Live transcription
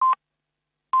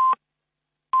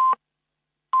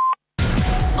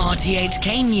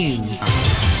RTHK News.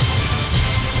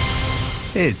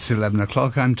 It's 11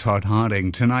 o'clock. I'm Todd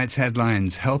Harding. Tonight's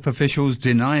headlines. Health officials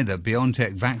deny that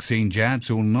BioNTech vaccine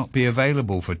jabs will not be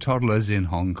available for toddlers in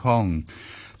Hong Kong.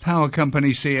 Power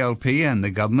company CLP and the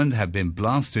government have been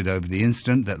blasted over the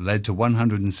incident that led to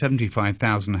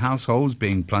 175,000 households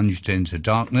being plunged into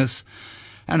darkness.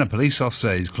 And a police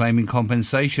officer is claiming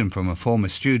compensation from a former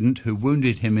student who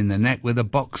wounded him in the neck with a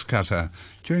box cutter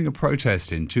during a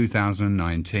protest in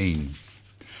 2019.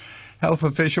 Health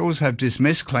officials have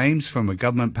dismissed claims from a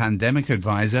government pandemic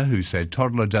advisor who said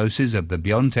toddler doses of the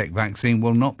BioNTech vaccine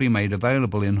will not be made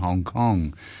available in Hong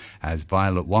Kong. As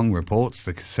Violet Wong reports,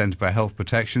 the Centre for Health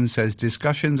Protection says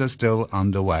discussions are still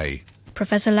underway.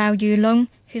 Professor Lau Yulong,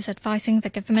 who's advising the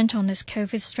government on its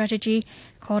COVID strategy,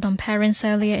 called on parents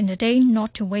earlier in the day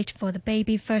not to wait for the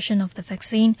baby version of the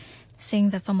vaccine, saying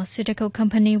the pharmaceutical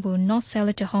company will not sell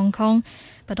it to Hong Kong,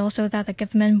 but also that the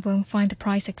government won't find the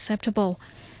price acceptable.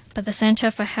 But the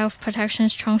Centre for Health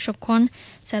Protection's Chong Shuk Kwan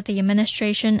said the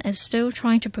administration is still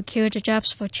trying to procure the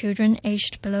jabs for children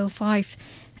aged below 5,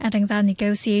 adding that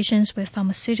negotiations with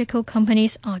pharmaceutical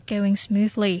companies are going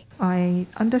smoothly. I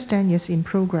understand it's in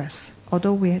progress,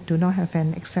 although we do not have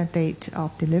an exact date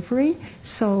of delivery.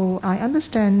 So I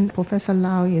understand Professor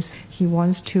Lau he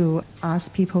wants to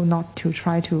ask people not to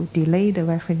try to delay the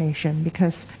vaccination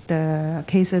because the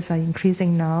cases are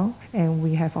increasing now, and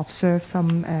we have observed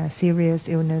some serious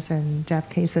illness and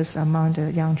death cases among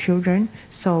the young children.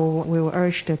 So we will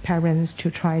urge the parents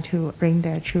to try to bring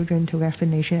their children to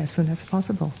vaccination as soon as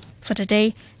possible. For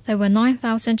today, there were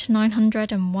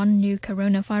 9,901 new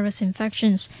coronavirus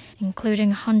infections, including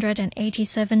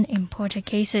 187 imported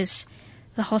cases.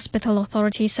 The hospital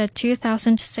authority said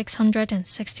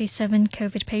 2,667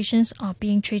 COVID patients are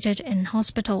being treated in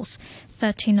hospitals,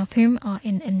 13 of whom are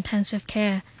in intensive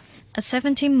care. A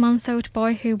 17-month-old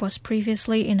boy who was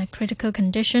previously in a critical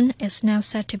condition is now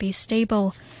said to be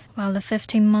stable, while a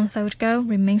 15-month-old girl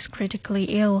remains critically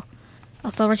ill.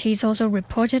 Authorities also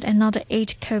reported another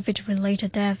 8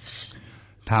 COVID-related deaths.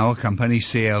 Power company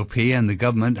CLP and the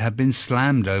government have been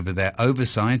slammed over their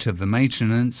oversight of the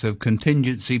maintenance of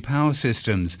contingency power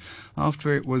systems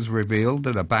after it was revealed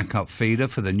that a backup feeder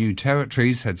for the new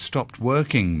territories had stopped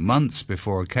working months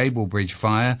before a cable bridge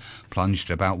fire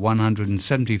plunged about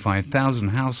 175,000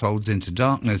 households into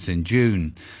darkness in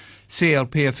June.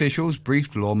 CLP officials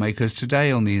briefed lawmakers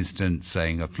today on the incident,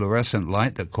 saying a fluorescent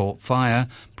light that caught fire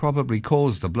probably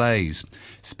caused the blaze.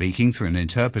 Speaking through an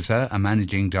interpreter, a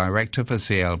managing director for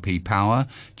CLP Power,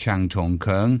 Chang Tong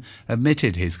Keung,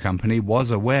 admitted his company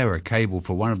was aware a cable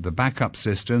for one of the backup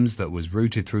systems that was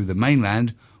routed through the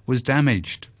mainland was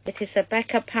damaged. It is a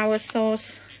backup power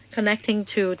source connecting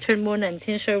to Tuen Mun and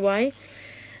Tin Shui Wai.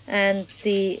 And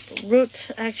the route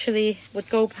actually would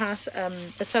go past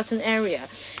a certain area.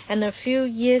 And a few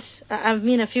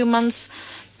months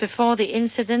before the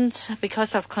incident,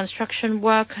 because of construction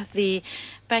work, the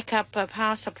backup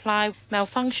power supply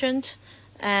malfunctioned.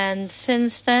 And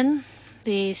since then,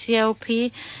 the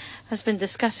CLP has been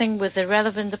discussing with the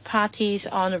relevant parties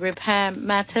on repair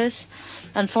matters.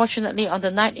 Unfortunately, on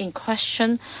the night in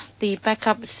question, the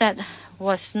backup set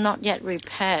was not yet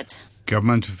repaired.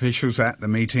 Government officials at the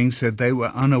meeting said they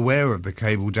were unaware of the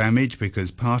cable damage because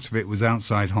part of it was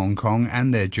outside Hong Kong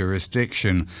and their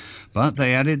jurisdiction. But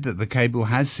they added that the cable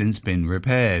has since been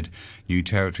repaired. New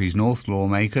Territories North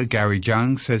lawmaker Gary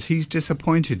Zhang says he's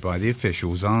disappointed by the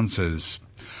officials' answers.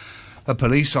 A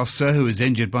police officer who was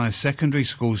injured by a secondary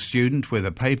school student with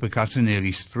a paper cutter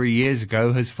nearly 3 years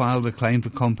ago has filed a claim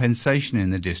for compensation in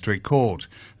the district court.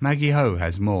 Maggie Ho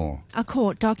has more. A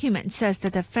court document says the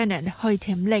defendant, Hui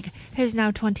Tim Lik, who is now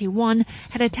 21,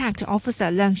 had attacked Officer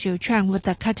Leung Xiu Chang with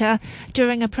a cutter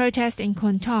during a protest in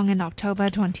Kwun Tong in October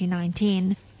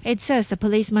 2019. It says the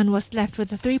policeman was left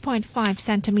with a 3.5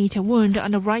 centimeter wound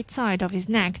on the right side of his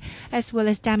neck, as well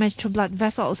as damage to blood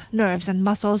vessels, nerves and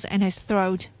muscles in his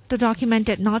throat. The document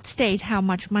did not state how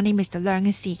much money Mr. Leung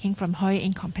is seeking from Hui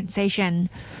in compensation.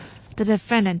 The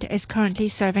defendant is currently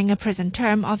serving a prison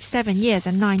term of 7 years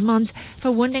and 9 months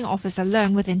for wounding Officer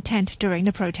Leung with intent during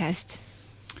the protest.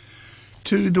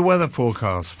 To the weather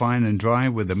forecast, fine and dry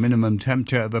with a minimum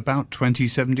temperature of about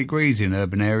 27 degrees in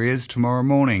urban areas tomorrow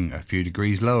morning, a few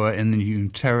degrees lower in the New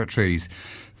Territories.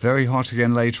 Very hot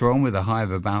again later on with a high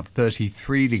of about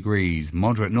 33 degrees.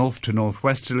 Moderate north to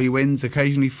northwesterly winds,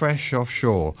 occasionally fresh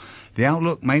offshore. The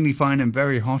outlook mainly fine and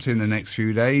very hot in the next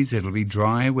few days. It'll be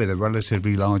dry with a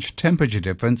relatively large temperature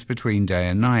difference between day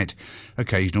and night.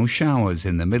 Occasional showers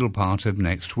in the middle part of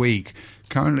next week.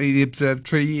 Currently the observed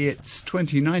tree, it's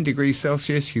 29 degrees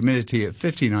Celsius, humidity at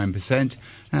 59%.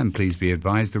 And please be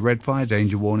advised the red fire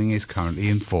danger warning is currently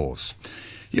in force.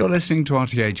 You're listening to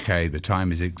RTHK. The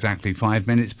time is exactly 5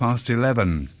 minutes past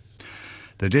 11.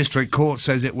 The district court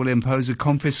says it will impose a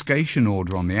confiscation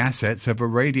order on the assets of a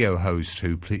radio host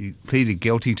who pleaded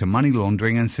guilty to money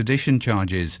laundering and sedition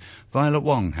charges. Violet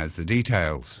Wong has the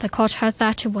details. The court heard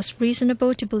that it was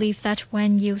reasonable to believe that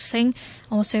Wen Yu-sing,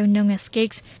 also known as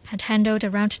Gigs, had handled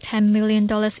around $10 million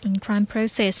in crime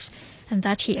proceeds, and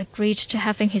that he agreed to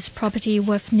having his property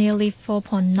worth nearly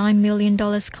 $4.9 million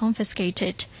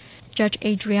confiscated. Judge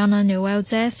Adriana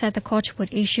Noel-Zeh said the court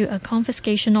would issue a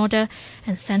confiscation order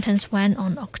and sentence Wen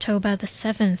on October the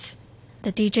 7th.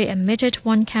 The DJ admitted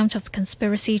 1 count of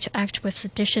conspiracy to act with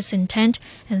seditious intent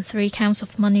and 3 counts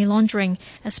of money laundering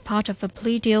as part of a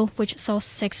plea deal which saw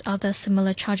 6 other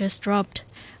similar charges dropped.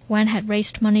 Wen had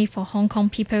raised money for Hong Kong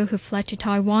people who fled to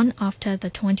Taiwan after the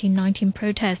 2019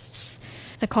 protests.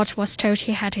 The court was told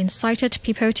he had incited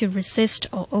people to resist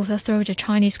or overthrow the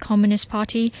Chinese Communist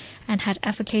Party and had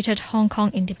advocated Hong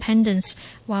Kong independence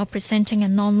while presenting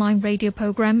an online radio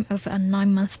program over a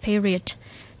 9-month period.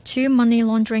 2 money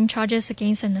laundering charges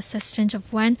against an assistant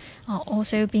of Wen are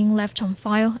also being left on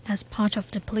file as part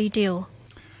of the plea deal.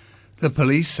 The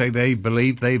police say they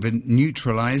believe they've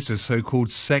neutralised a so-called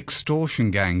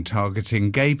sextortion gang targeting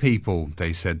gay people.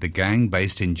 They said the gang,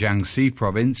 based in Jiangxi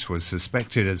province, was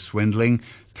suspected of swindling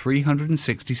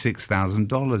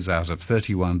 $366,000 out of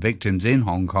 31 victims in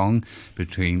Hong Kong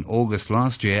between August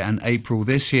last year and April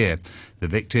this year. The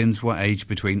victims were aged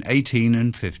between 18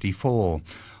 and 54.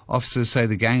 Officers say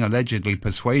the gang allegedly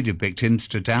persuaded victims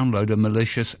to download a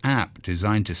malicious app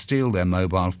designed to steal their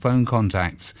mobile phone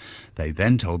contacts. They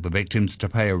then told the victims to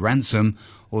pay a ransom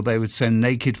or they would send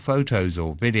naked photos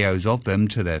or videos of them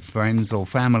to their friends or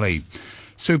family.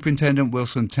 Superintendent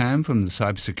Wilson Tam from the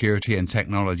Cybersecurity and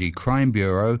Technology Crime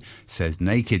Bureau says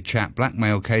naked chat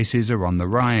blackmail cases are on the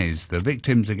rise. The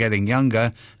victims are getting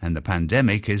younger and the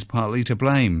pandemic is partly to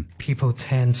blame. People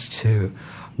tend to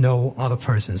know other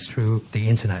persons through the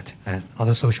internet and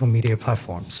other social media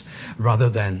platforms rather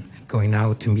than going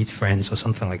out to meet friends or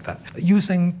something like that.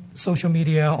 Using social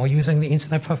media or using the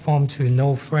internet platform to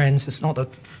know friends is not a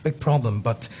big problem,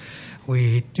 but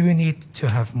we do need to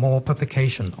have more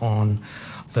publication on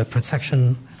the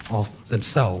protection of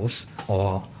themselves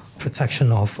or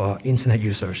protection of internet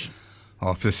users.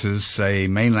 Officers say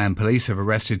mainland police have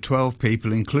arrested 12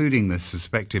 people, including the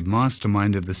suspected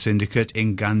mastermind of the syndicate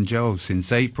in Guangzhou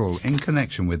since April, in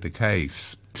connection with the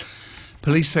case.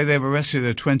 Police say they've arrested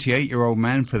a 28-year-old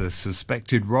man for the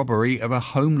suspected robbery of a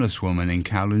homeless woman in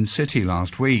Kowloon City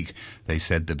last week. They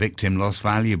said the victim lost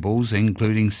valuables,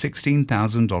 including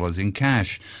 $16,000 in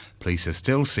cash. Police are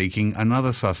still seeking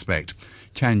another suspect.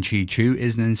 Chan Chi-Chu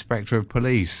is an inspector of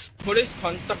police. Police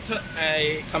conducted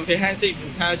a comprehensive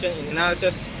intelligence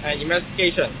analysis and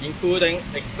investigation, including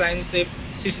extensive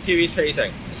CCTV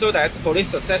tracing, so that police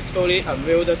successfully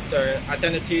unveiled the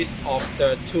identities of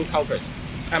the 2 culprits.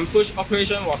 Ambush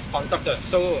operation was conducted,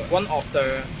 so one of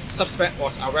the suspects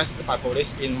was arrested by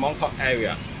police in Mong Kok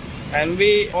area. And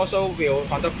we also will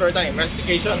conduct further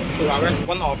investigation to arrest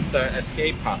one of the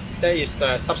escaper. That is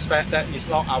the suspect that is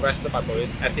not arrested by police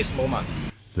at this moment.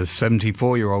 The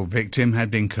 74-year-old victim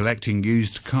had been collecting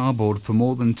used cardboard for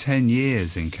more than 10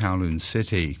 years in Kowloon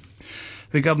City.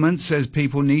 The government says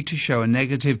people need to show a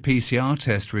negative PCR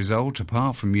test result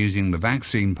apart from using the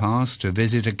vaccine pass to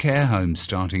visit a care home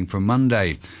starting from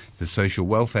Monday. The Social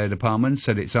Welfare Department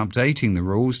said it's updating the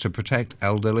rules to protect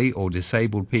elderly or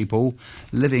disabled people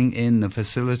living in the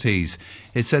facilities.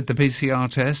 It said the PCR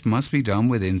test must be done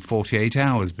within 48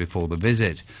 hours before the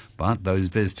visit, but those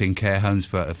visiting care homes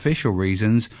for official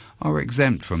reasons are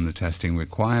exempt from the testing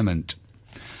requirement.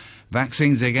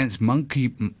 Vaccines against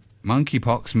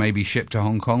monkeypox may be shipped to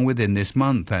Hong Kong within this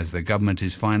month as the government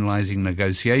is finalising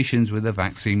negotiations with a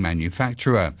vaccine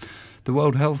manufacturer. The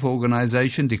World Health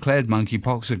Organization declared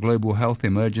monkeypox a global health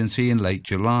emergency in late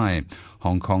July.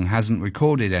 Hong Kong hasn't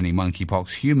recorded any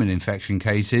monkeypox human infection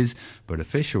cases, but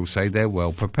officials say they're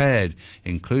well prepared,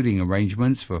 including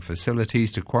arrangements for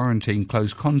facilities to quarantine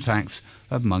close contacts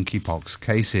of monkeypox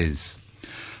cases.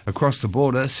 Across the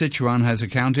border, Sichuan has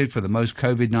accounted for the most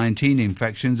COVID-19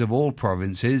 infections of all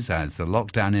provinces as the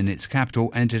lockdown in its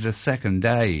capital entered a second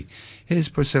day. Here's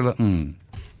Priscilla Ng.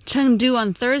 Chengdu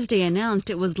on Thursday announced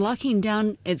it was locking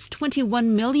down its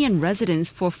 21 million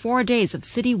residents for 4 days of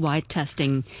citywide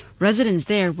testing. Residents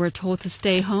there were told to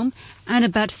stay home, and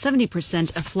about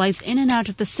 70% of flights in and out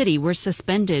of the city were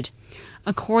suspended.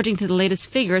 According to the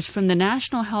latest figures from the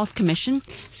National Health Commission,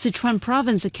 Sichuan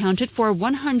province accounted for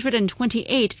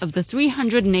 128 of the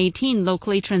 318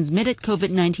 locally transmitted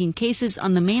COVID-19 cases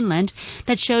on the mainland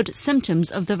that showed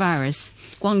symptoms of the virus.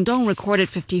 Guangdong recorded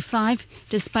 55,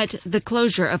 despite the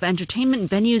closure of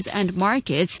entertainment venues and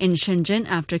markets in Shenzhen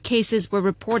after cases were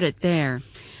reported there.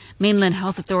 Mainland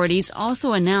health authorities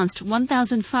also announced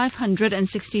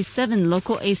 1,567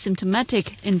 local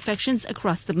asymptomatic infections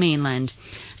across the mainland.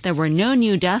 There were no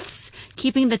new deaths,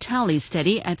 keeping the tally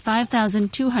steady at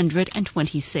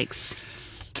 5,226.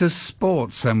 To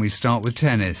sports, and we start with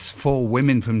tennis. 4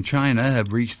 women from China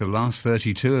have reached the last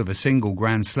 32 of a single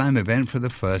Grand Slam event for the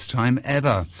first time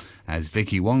ever. As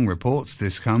Vicky Wong reports,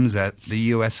 this comes at the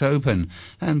US Open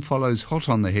and follows hot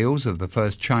on the heels of the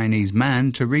first Chinese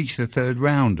man to reach the third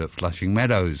round at Flushing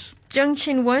Meadows. Zheng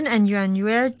Qinwen and Yuan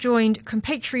Yue joined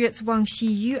compatriots Wang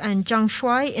Xiyu and Zhang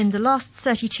Shuai in the last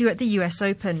 32 at the US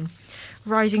Open.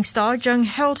 Rising star Zheng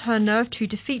held her nerve to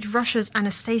defeat Russia's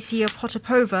Anastasia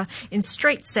Potapova in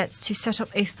straight sets to set up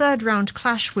a third-round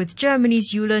clash with Germany's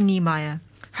Jule Niemeyer.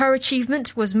 Her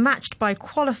achievement was matched by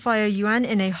qualifier Yuan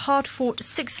in a hard-fought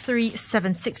 6-3,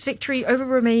 7-6 victory over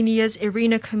Romania's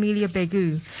Irina Camelia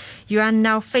Begu. Yuan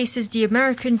now faces the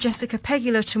American Jessica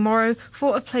Pegula tomorrow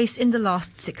for a place in the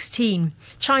last 16.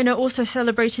 China also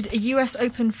celebrated a US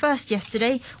Open first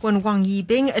yesterday when Wang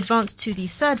Yibing advanced to the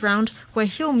third round, where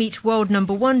he'll meet world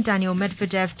number 1 Daniil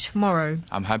Medvedev tomorrow.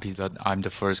 I'm happy that I'm the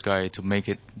first guy to make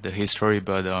it the history,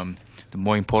 but the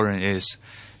more important is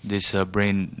this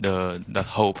bring the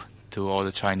hope to all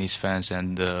the Chinese fans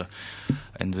and the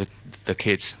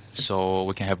kids, so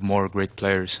we can have more great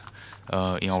players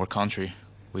in our country,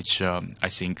 which I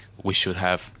think we should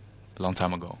have a long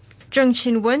time ago. Zheng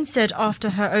Qinwen said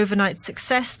after her overnight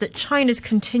success that China's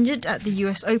contingent at the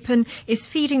US Open is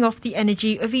feeding off the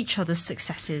energy of each other's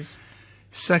successes.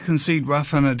 Second seed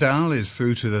Rafa Nadal is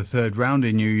through to the third round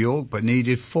in New York, but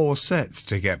needed 4 sets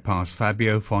to get past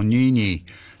Fabio Fognini.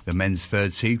 The men's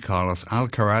third seed Carlos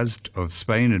Alcaraz of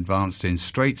Spain advanced in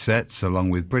straight sets,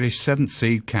 along with British 7th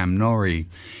seed Cam Norrie.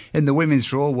 In the women's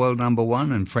draw, world number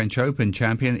 1 and French Open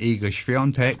champion Iga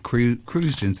Swiatek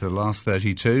cruised into the last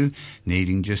 32,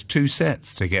 needing just 2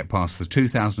 sets to get past the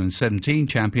 2017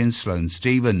 champion Sloane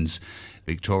Stephens.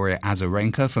 Victoria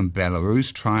Azarenka from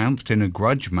Belarus triumphed in a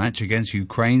grudge match against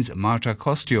Ukraine's Marta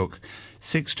Kostyuk,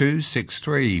 6-2,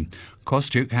 6-3.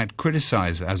 Kostyuk had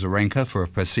criticised Azarenka for a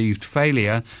perceived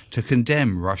failure to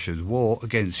condemn Russia's war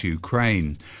against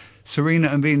Ukraine. Serena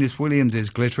and Venus Williams'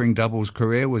 glittering doubles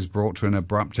career was brought to an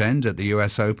abrupt end at the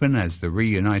US Open as the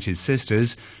reunited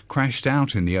sisters crashed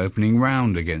out in the opening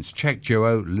round against Czech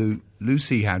duo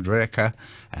Lucy Hadreka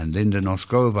and Linda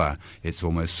Noskova. It's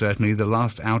almost certainly the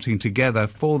last outing together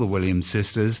for the Williams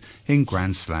sisters in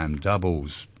Grand Slam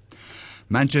doubles.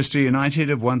 Manchester United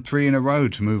have won 3 in a row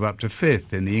to move up to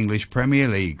 5th in the English Premier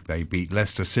League. They beat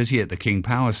Leicester City at the King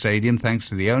Power Stadium thanks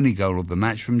to the only goal of the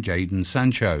match from Jadon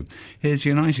Sancho. Here's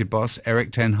United boss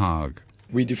Erik ten Hag.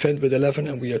 We defend with 11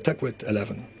 and we attack with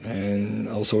 11. And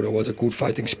also there was a good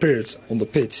fighting spirit on the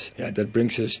pitch. Yeah, that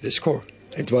brings us the score.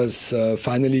 It was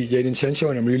finally Jadon Sancho,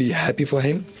 and I'm really happy for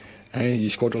him. And he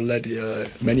scored already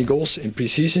many goals in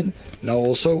pre-season. Now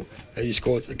also he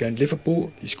scored against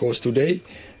Liverpool. He scores today.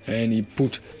 And he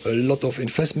put a lot of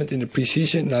investment in the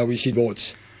pre-season. Now we see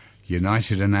goals.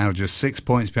 United are now just 6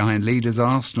 points behind leaders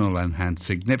Arsenal and had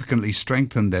significantly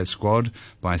strengthened their squad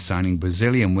by signing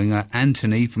Brazilian winger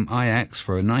Antony from Ajax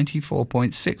for a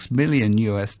 $94.6 million.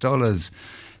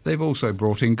 They've also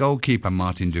brought in goalkeeper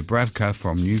Martin Dubravka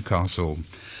from Newcastle.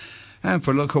 And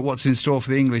for a look at what's in store for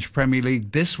the English Premier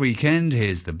League this weekend,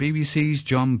 here's the BBC's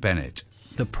John Bennett.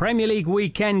 The Premier League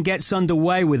weekend gets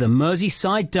underway with a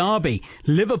Merseyside derby.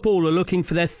 Liverpool are looking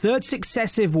for their 3rd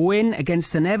successive win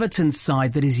against an Everton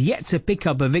side that is yet to pick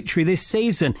up a victory this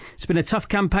season. It's been a tough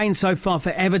campaign so far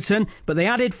for Everton, but they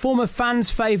added former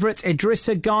fans' favourite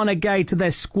Idrissa Gana Gueye to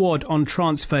their squad on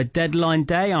transfer deadline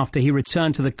day after he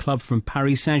returned to the club from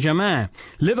Paris Saint-Germain.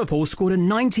 Liverpool scored a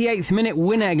 98th minute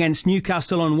winner against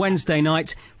Newcastle on Wednesday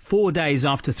night, 4 days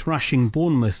after thrashing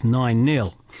Bournemouth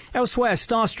 9-0. Elsewhere,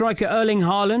 star striker Erling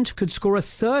Haaland could score a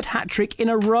 3rd hat-trick in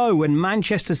a row when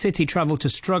Manchester City travelled to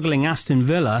struggling Aston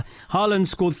Villa. Haaland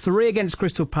scored 3 against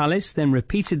Crystal Palace, then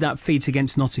repeated that feat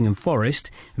against Nottingham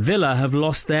Forest. Villa have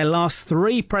lost their last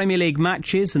 3 Premier League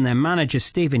matches and their manager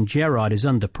Steven Gerrard is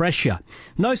under pressure.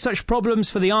 No such problems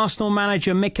for the Arsenal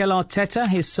manager Mikel Arteta.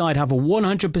 His side have a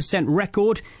 100%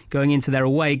 record going into their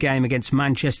away game against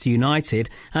Manchester United.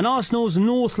 And Arsenal's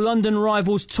North London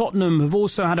rivals Tottenham have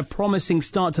also had a promising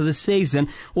start start to the season,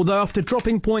 although after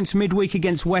dropping points midweek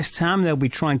against West Ham, they'll be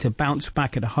trying to bounce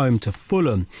back at home to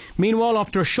Fulham. Meanwhile,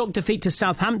 after a shock defeat to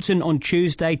Southampton on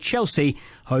Tuesday, Chelsea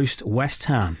host West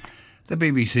Ham. The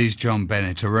BBC's John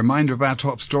Bennett. A reminder of our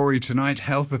top story tonight.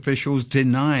 Health officials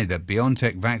deny that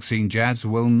BioNTech vaccine jabs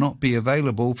will not be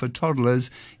available for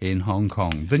toddlers in Hong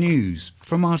Kong. The news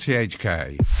from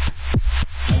RTHK.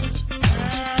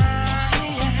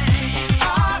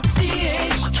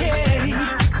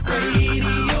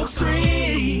 Radio 3.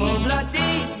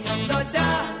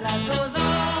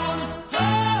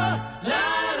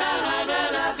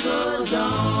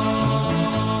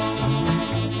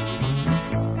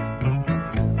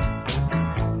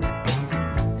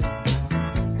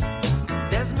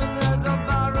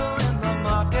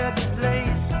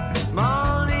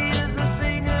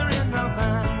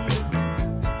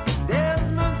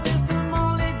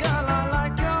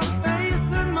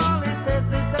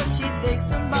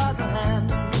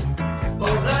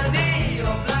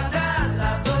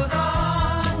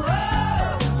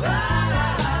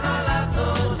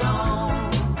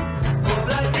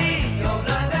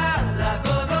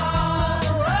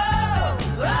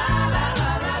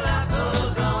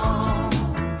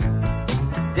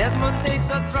 Desmond takes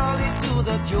a trolley to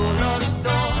the jeweler's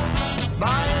store,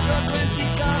 buys a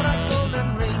 20-carat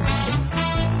golden ring,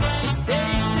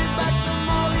 takes it back to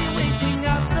Molly waiting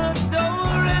at the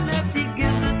door, and as he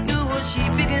gives it to her, she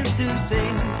begins to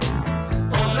sing.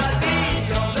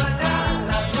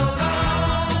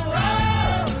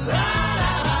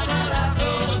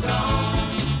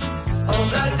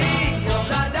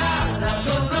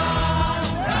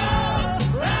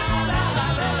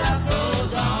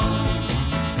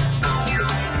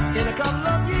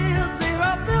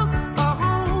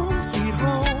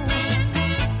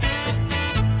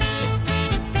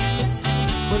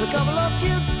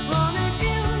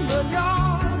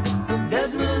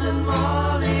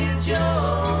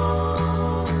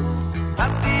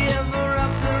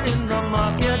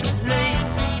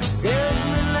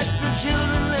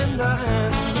 Children lend a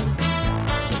hand.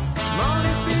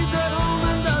 Molly stays at home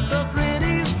and does a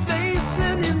pretty face,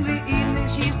 and in the evening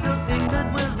she still sings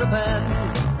it with the band.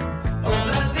 Oh,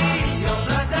 bloody, oh,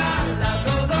 blada, love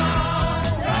goes on.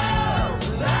 Oh,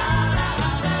 la, la,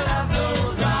 la, love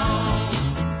goes on.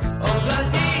 Oh,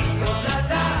 bloody, oh,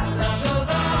 blada, love goes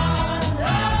on.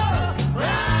 Oh,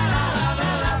 la, la,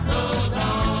 la, love goes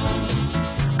on.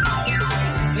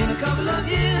 In a couple of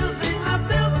years they have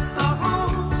built a home.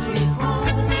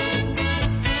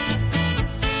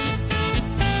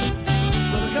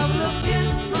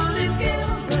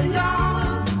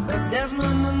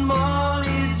 Desmond and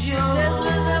Molly Jones.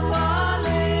 Desmond and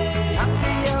Molly.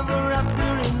 Happy ever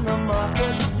after in the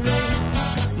marketplace.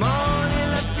 Molly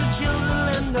lets the children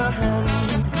lend a hand.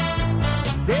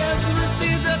 Desmond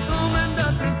stays at home and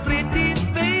does his pretty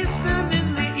face, and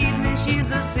in the evening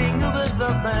she's a singer with the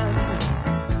band.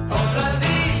 Oh,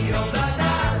 bloody, oh,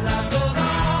 blada, love goes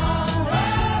on. Oh,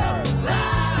 la,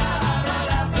 la,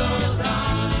 love goes on.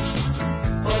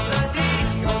 Oh, bloody,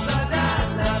 oh, blada,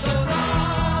 love goes on.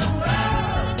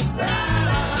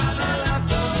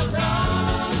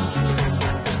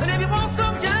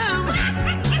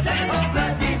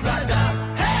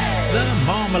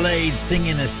 Marmalade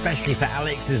singing especially for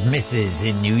Alex's missus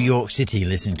in New York City,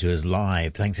 listening to us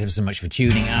live. Thanks ever so much for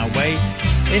tuning our way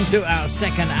into our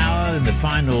second hour in the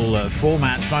final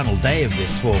format, final day of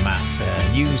this format.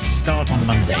 News start on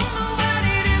Monday.